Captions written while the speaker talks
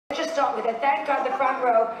start with it. Thank God the front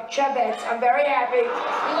row, Chubettes. I'm very happy.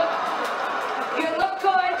 You look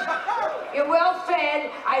good. You're well fed.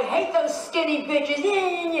 I hate those skinny bitches.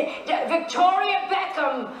 Victoria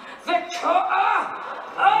Beckham.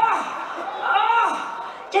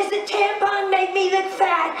 Does the tampon make me look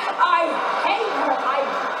fat? I hate her. I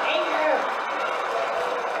hate her.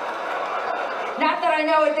 Not that I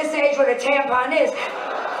know at this age what a tampon is.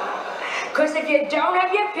 Because if you don't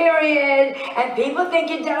have your period and people think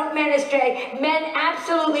you don't menstruate, men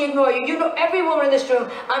absolutely ignore you. You know, every woman in this room,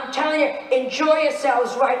 I'm telling you, enjoy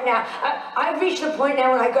yourselves right now. I've reached the point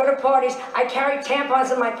now when I go to parties, I carry tampons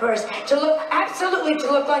in my purse to look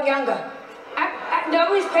like younger.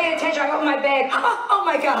 Nobody's paying attention. I open my bag. Oh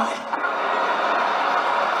my God.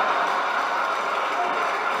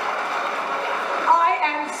 I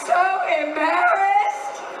am so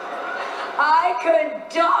embarrassed. I could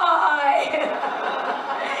die.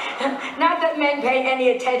 Not that men pay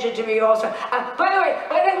any attention to me also. By the way,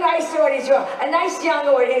 what a nice audience you are. A nice young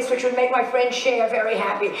audience, which would make my friend Cher very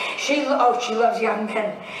happy. She loves young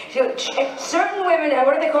men. Certain women,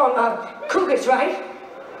 what do they call them? Cougars, right?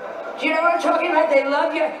 Do you know what I'm talking about? They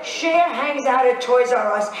love you. Cher hangs out at Toys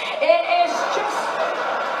R Us. It is just...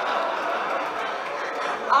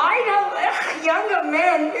 I know, younger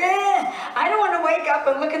men, I don't want to wake up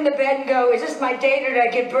and look in the bed and go, is this my date or did I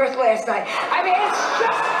give birth last night? I mean,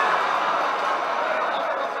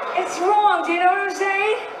 it's wrong, do you know what I'm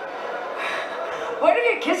saying? What if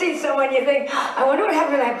you're kissing someone you think, I wonder what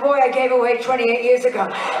happened to that boy I gave away 28 years ago?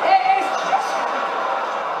 It's just...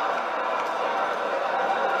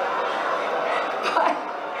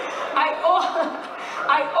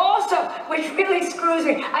 I also, which really screws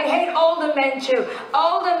me, I hate older men too.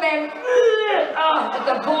 Older men,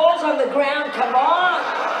 the balls on the ground, come on.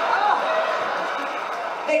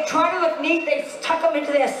 They try to look neat, they tuck them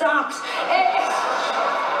into their socks.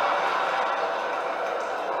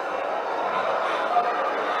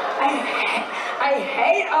 I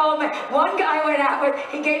hate old men. One guy I went out with,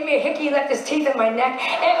 he gave me a hickey, he left his teeth in my neck.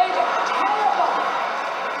 It was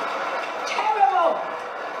terrible.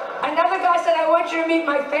 Another guy said, I want you to meet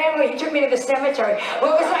my family. He took me to the cemetery.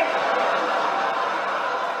 Well, it was like...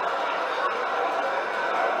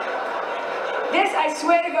 This, I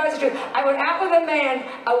swear to God, is the truth. I went out with a man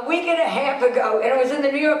a week and a half ago, and it was in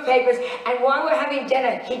the New York papers, and while we're having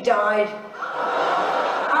dinner, he died.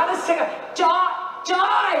 Honest to God,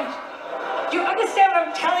 died! Do you understand what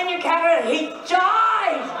I'm telling you, Canada? He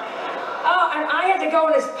died! Oh, and I had to go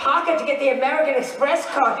in his pocket to get the American Express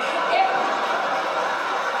card.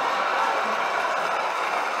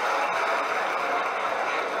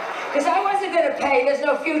 Because I wasn't going to pay. There's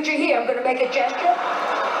no future here. I'm going to make a gesture.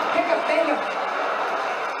 Pick a finger.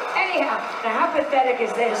 Anyhow, now how pathetic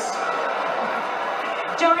is this?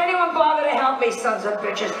 Don't anyone bother to help me, sons of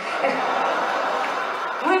bitches.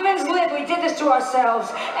 Women's lib, we did this to ourselves.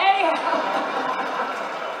 Anyhow.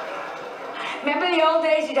 Remember the old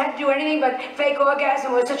days? You'd have to do anything but fake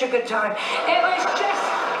orgasm. It was such a good time. It was just...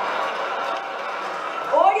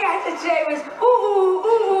 All you had to say was, ooh,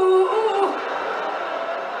 ooh, ooh.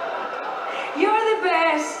 You're the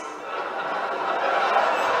best.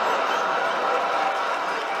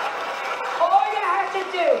 All you have to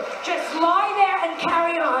do, just lie there and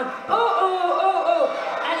carry on. Ooh, ooh, ooh, ooh.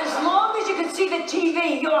 And as long as you can see the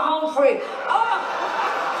TV, you're home free. Oh.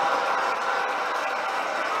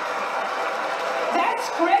 That's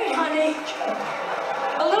great, honey.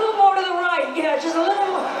 A little more to the right. Yeah, just a little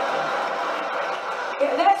more.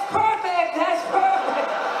 Yeah, that's